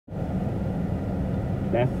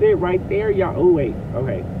That's it right there, y'all. Oh, wait.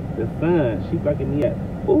 Okay. The sun. She fucking me up.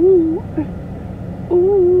 Ooh.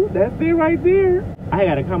 Ooh. That's it right there. I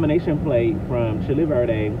got a combination plate from Chile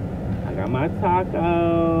Verde. I got my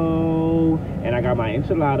taco. And I got my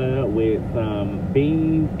enchilada with some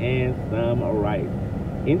beans and some rice.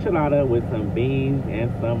 Enchilada with some beans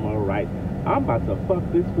and some rice. I'm about to fuck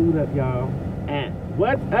this food up, y'all. And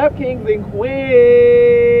what's up, kings and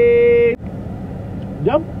queens?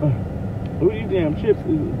 Yup. Ooh, these damn chips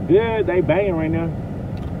is good. They banging right now.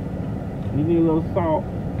 You need a little salt.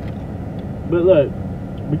 But look,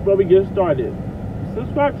 before we get started,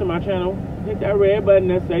 subscribe to my channel. Hit that red button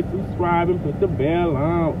that says subscribe and put the bell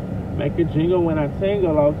on. Make a jingle when I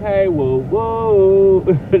tingle, okay? Whoa, whoa.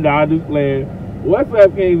 Nah, just playing. What's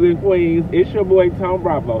up, kings and queens? It's your boy,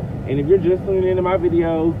 Tonebravoo. And if you're just tuning into my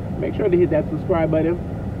videos, make sure to hit that subscribe button.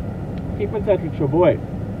 Keep in touch with your boy.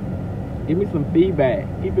 Give me some feedback.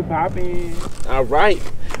 Keep it popping. All right.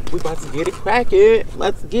 We about to get it cracking.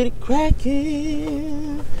 Let's get it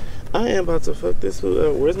cracking. I am about to fuck this food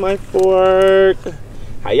up. Where's my fork?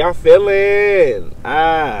 How y'all feeling?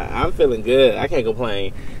 I'm feeling good. I can't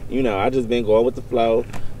complain. You know, I just been going with the flow.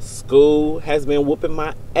 School has been whooping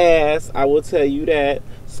my ass. I will tell you that.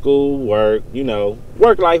 School, work, you know,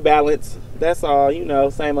 work-life balance. That's all, you know,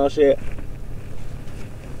 same old shit.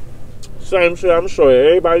 Same shit, I'm sure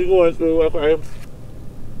everybody going through, okay?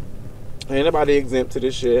 Ain't nobody exempt to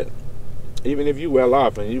this shit. Even if you well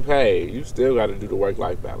off and you pay, you still got to do the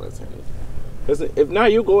work-life balance. Because if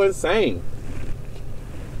not, you go insane.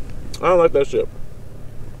 I don't like that shit.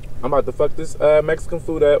 I'm about to fuck this Mexican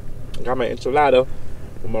food up. Got my enchilada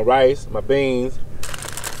with my rice, my beans,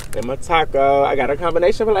 and my taco. I got a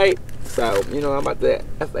combination plate. So, you know,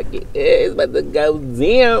 it's about to go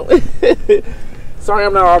down. Sorry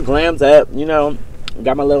I'm not all glammed up, you know.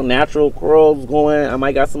 Got my little natural curls going. I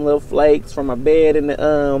might got some little flakes from my bed in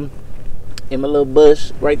my little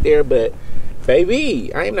bush right there. But,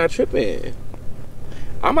 baby, I am not tripping.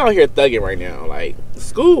 I'm out here thugging right now. Like,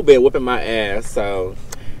 school been whipping my ass. So,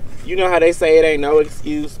 you know how they say it ain't no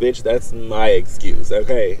excuse, bitch. That's my excuse,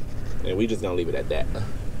 okay? And we just gonna leave it at that.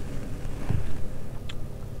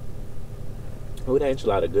 Oh, that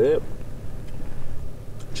enchilada good.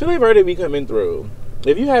 Chile Verde be coming through.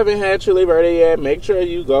 If you haven't had Chile Verde yet, make sure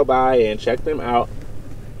you go by and check them out.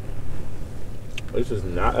 This is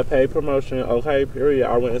not a paid promotion, okay? Period.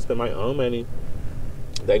 I went and spent my own money.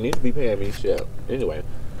 They need to be paying me shit. Anyway,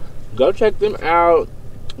 go check them out.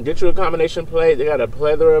 Get you a combination plate. They got a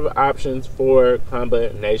plethora of options for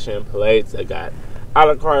combination plates. They got a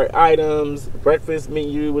la carte items, breakfast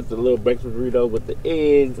menu with the little breakfast burrito with the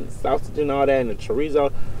eggs and sausage and all that, and the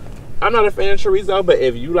chorizo. I'm not a fan of chorizo, but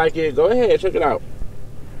if you like it, go ahead, check it out.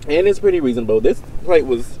 And it's pretty reasonable. This plate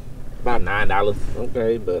was about $9,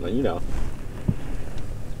 okay? But, you know,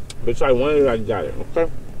 bitch, I wanted it, I got it,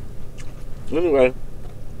 okay? Anyway,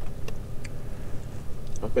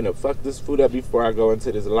 I'm finna fuck this food up before I go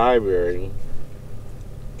into this library.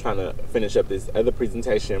 Trying to finish up this other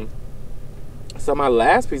presentation. So my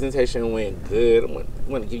last presentation went good. I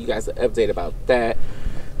want to give you guys an update about that.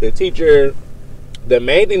 The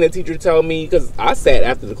main thing the teacher told me, because I sat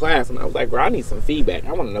after the class and I was like, bro, I need some feedback.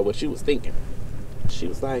 I want to know what she was thinking. She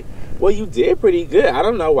was like, well, you did pretty good. I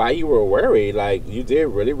don't know why you were worried. Like, you did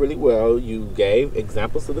really, really well. You gave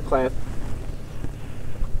examples to the class.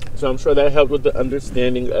 So I'm sure that helped with the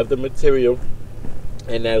understanding of the material.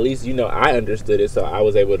 And at least, you know, I understood it. So I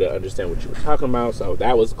was able to understand what you were talking about. So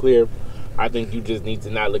that was clear. I think you just need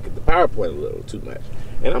to not look at the PowerPoint a little too much.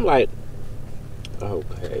 And I'm like,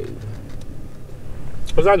 okay.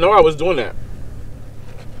 Because I know I was doing that.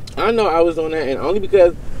 I know I was doing that. And only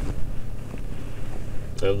because,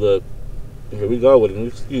 and look, here we go with an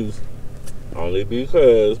excuse. Only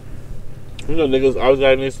because, you know, niggas always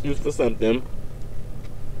got an excuse for something.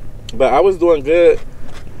 But I was doing good.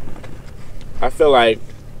 I feel like,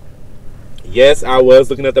 yes, I was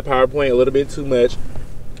looking at the PowerPoint a little bit too much.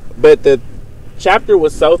 But the chapter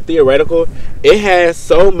was so theoretical. It has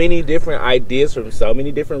so many different ideas from so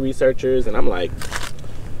many different researchers. And I'm like,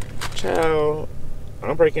 child,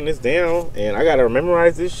 I'm breaking this down. And I got to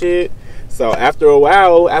memorize this shit. So after a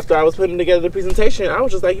while, after I was putting together the presentation, I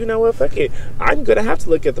was just like, you know what, fuck it. I'm going to have to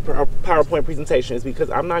look at the PowerPoint presentations because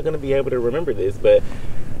I'm not going to be able to remember this. But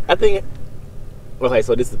I think, okay,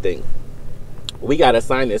 so this is the thing. We got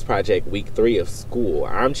assigned this project week 3 of school.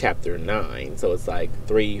 I'm chapter 9. So it's like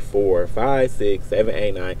 3, 4, 5, 6, 7,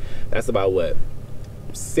 8, 9. That's about what?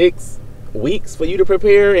 6 weeks for you to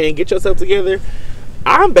prepare and get yourself together.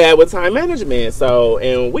 I'm bad with time management. So,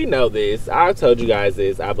 and we know this. I told you guys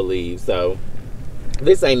this, I believe. So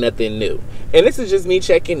this ain't nothing new. And this is just me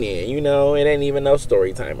checking in, you know. It ain't even no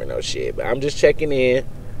story time or no shit. But I'm just checking in.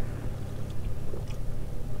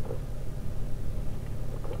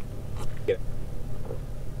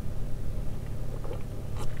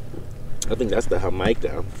 I think that's the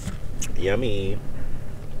Jamaica. Yummy.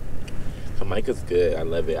 Jamaica's good. I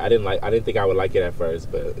love it. I didn't think I would like it at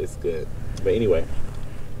first, but it's good. But anyway.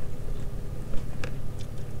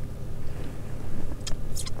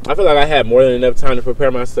 I feel like I had more than enough time to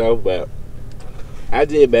prepare myself, but I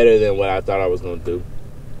did better than what I thought I was going to do.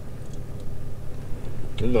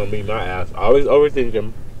 It's going to be my ass. Always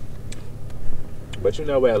overthinking. But you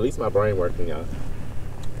know what? At least my brain working, y'all.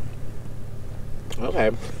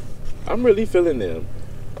 Okay. I'm really feeling them.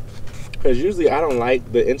 Because usually I don't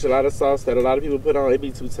like the enchilada sauce that a lot of people put on. It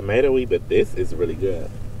be too tomatoey, but this is really good.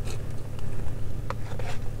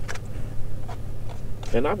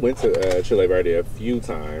 And I went to Chile Verde a few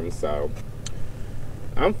times, so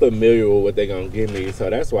I'm familiar with what they're going to give me. So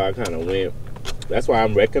that's why I kind of went. That's why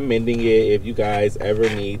I'm recommending it if you guys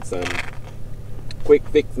ever need some quick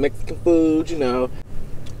fix Mexican food, you know.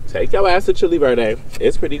 Take your ass to Chile Verde.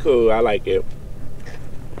 It's pretty cool. I like it.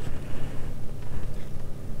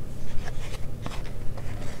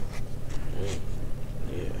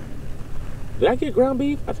 Yeah. Did I get ground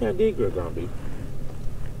beef? I think I did get ground beef.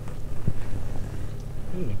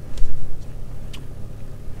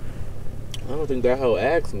 I don't think that hoe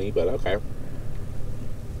asked me, but okay.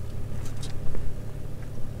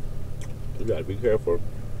 You gotta be careful.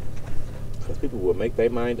 Because people will make their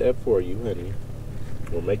mind up for you, honey.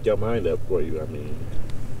 Will make your mind up for you, I mean.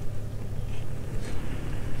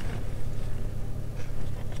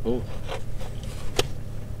 Ooh.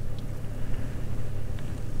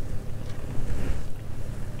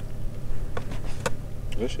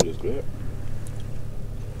 This shit is good.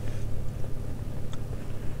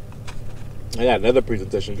 I got another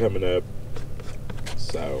presentation coming up,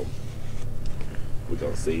 so we're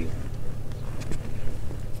gonna see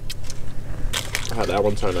how that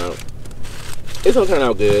one turn out. It's gonna turn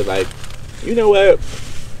out good. Like, you know what?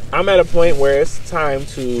 I'm at a point where it's time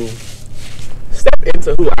to step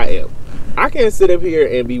into who I am. I can't sit up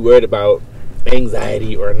here and be worried about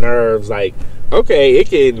anxiety or nerves. Like, okay, it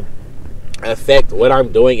can affect what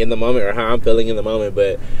I'm doing in the moment or how I'm feeling in the moment,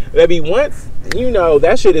 but maybe once, you know,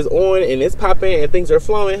 that shit is on and it's popping and things are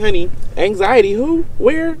flowing, honey, anxiety, who,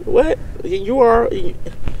 where, what, you're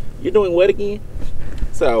doing what again?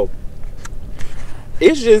 So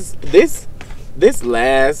it's just this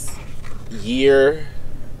last year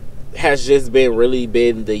has just really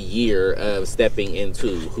been the year of stepping into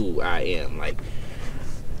who I am. Like,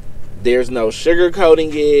 there's no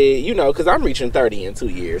sugarcoating it, you know, because I'm reaching 30 in 2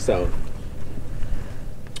 years, so.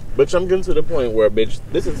 But I'm getting to the point where, bitch,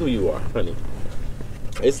 this is who you are, honey.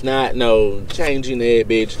 It's not no changing it,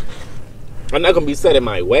 bitch. I'm not going to be set in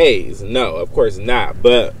my ways. No, of course not.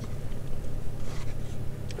 But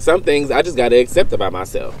some things I just got to accept about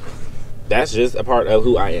myself. That's just a part of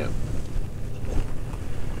who I am.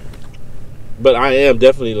 But I am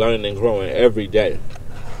definitely learning and growing every day.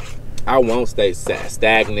 I won't stay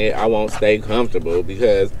stagnant. I won't stay comfortable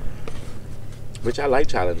because, bitch, I like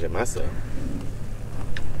challenging myself.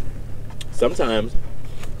 Sometimes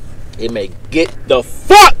it may get the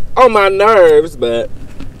fuck on my nerves, but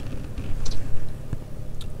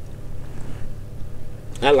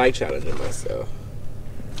I like challenging myself.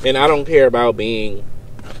 And I don't care about being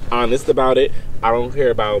honest about it. I don't care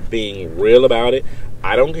about being real about it.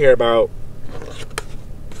 I don't care about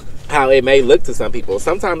how it may look to some people.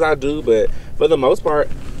 Sometimes I do, but for the most part,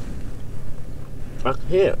 I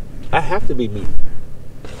can't. I have to be me.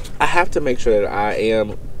 I have to make sure that I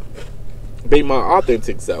am being my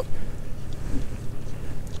authentic self.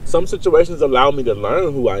 Some situations allow me to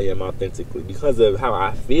learn who I am authentically because of how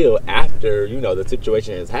I feel after, you know, the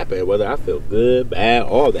situation has happened. Whether I feel good, bad,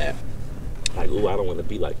 all that. Like, ooh, I don't want to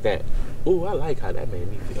be like that. Ooh, I like how that made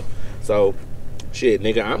me feel. So, shit,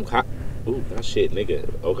 nigga, ooh, not shit, nigga.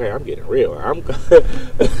 Okay, I'm getting real. I'm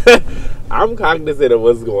cognizant of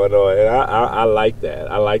what's going on, and I like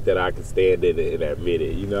that. I like that I can stand in it and admit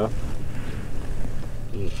it, you know?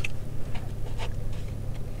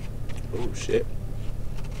 Oh, shit.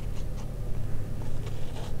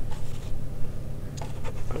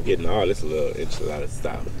 I'm getting all this little enchilada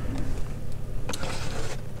stuff.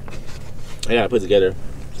 I gotta put together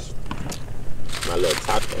my little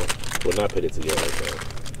taco. Well, not put it together, so.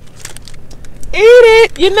 Eat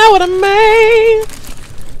it! You know what I mean?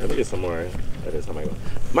 Let me get some more. That is how I go.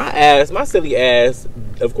 My silly ass,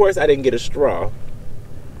 of course I didn't get a straw.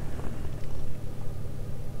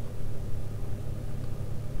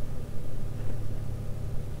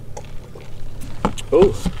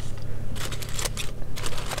 Ooh.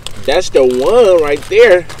 That's the one right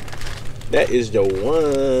there. That is the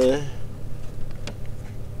one.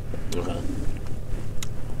 Okay.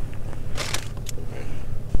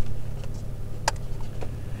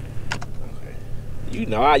 You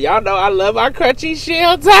know, y'all know I love our crunchy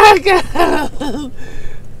shell taco.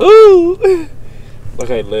 Ooh.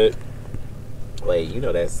 Okay, look. Wait, you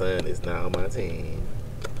know that sun is not on my team.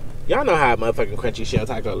 Y'all know how a motherfucking crunchy shell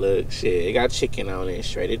taco look. Shit, it got chicken on it,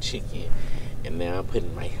 shredded chicken. And now I'm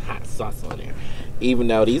putting my hot sauce on there. Even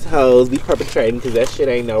though these hoes be perpetrating, because that shit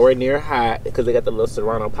ain't nowhere near hot, because they got the little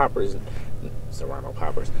serrano peppers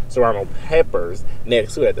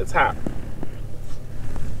next to it at the top.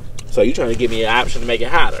 So you trying to give me an option to make it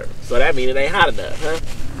hotter. So that means it ain't hot enough, huh?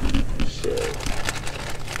 Shit.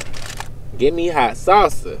 Give me hot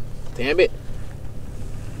salsa. Damn it.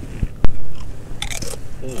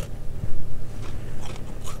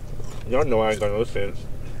 Y'all know I ain't got no sense.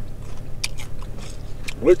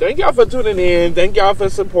 Well, thank y'all for tuning in. Thank y'all for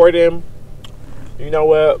supporting. You know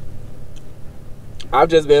what? I've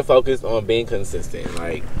just been focused on being consistent.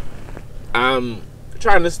 Like, I'm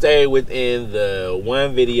trying to stay within the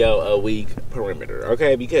one video a week perimeter,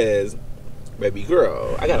 okay? Because, baby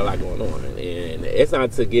girl, I got a lot going on. And it's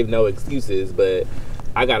not to give no excuses, but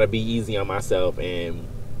I got to be easy on myself and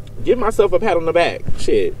give myself a pat on the back.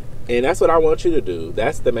 Shit. And that's what I want you to do.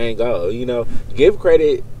 That's the main goal. You know, give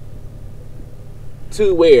credit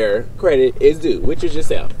to where credit is due, which is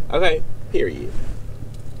yourself. Okay? Period.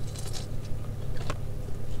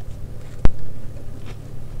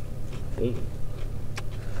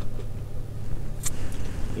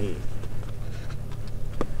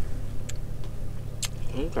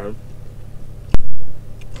 Okay.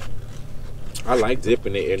 I like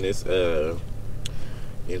dipping it in this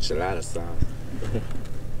enchilada sauce.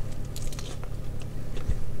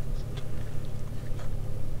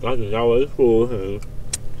 I can always fool him.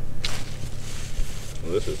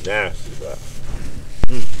 Well, this is nasty, but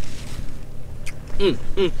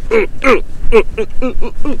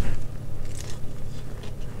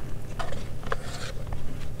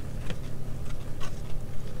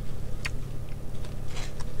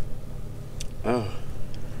oh,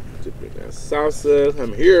 dip in that salsa.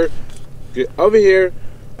 Come here, get over here.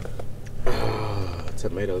 Oh,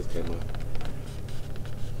 tomatoes came up.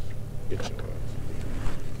 Get your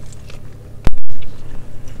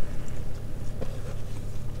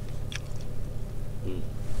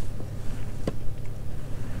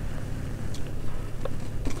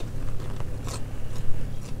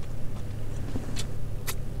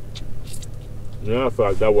Now I feel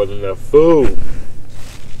like that wasn't enough food.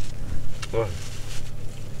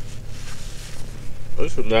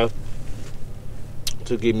 This is enough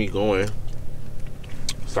to get me going,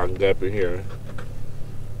 so I can get up in here.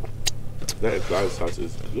 That enchilada sauce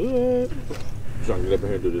is good. So I can get up in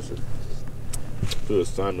here and do this. Do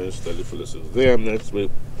assignment, study for this exam next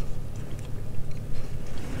week.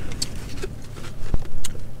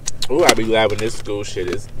 Ooh, I'll be glad when this school shit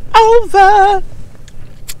is over.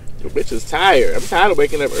 The bitch is tired. I'm tired of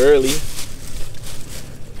waking up early,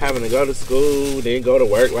 having to go to school, then go to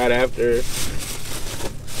work right after.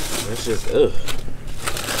 That's just,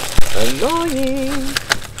 annoying.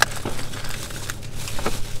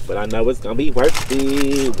 But I know it's going to be worth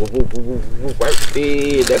it. Worth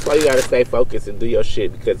it. That's why you got to stay focused and do your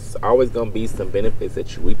shit, because it's always going to be some benefits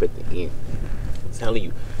that you reap at the end. I'm telling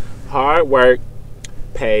you, hard work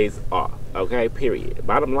pays off. Okay, period.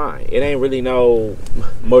 Bottom line, it ain't really no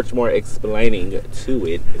much more explaining to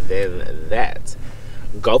it than that.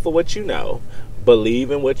 Go for what you know, believe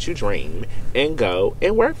in what you dream, and go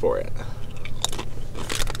and work for it.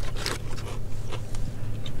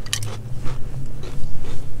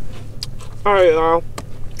 Alright, y'all.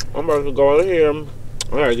 I'm about to go in here.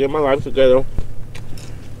 I gotta get my life together.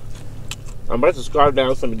 I'm about to scarf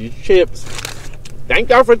down some of these chips. Thank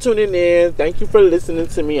y'all for tuning in. Thank you for listening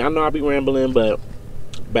to me. I know I'll be rambling, but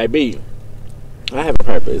baby, I have a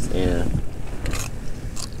purpose and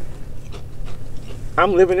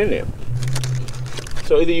I'm living in it.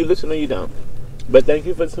 So either you listen or you don't. But thank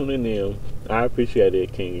you for tuning in. I appreciate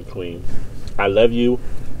it, King and Queen. I love you,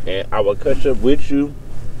 and I will catch up with you.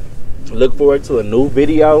 Look forward to a new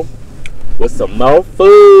video with some more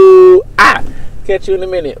food. Catch you in a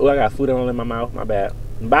minute. Oh, I got food all in my mouth. My bad.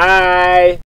 Bye.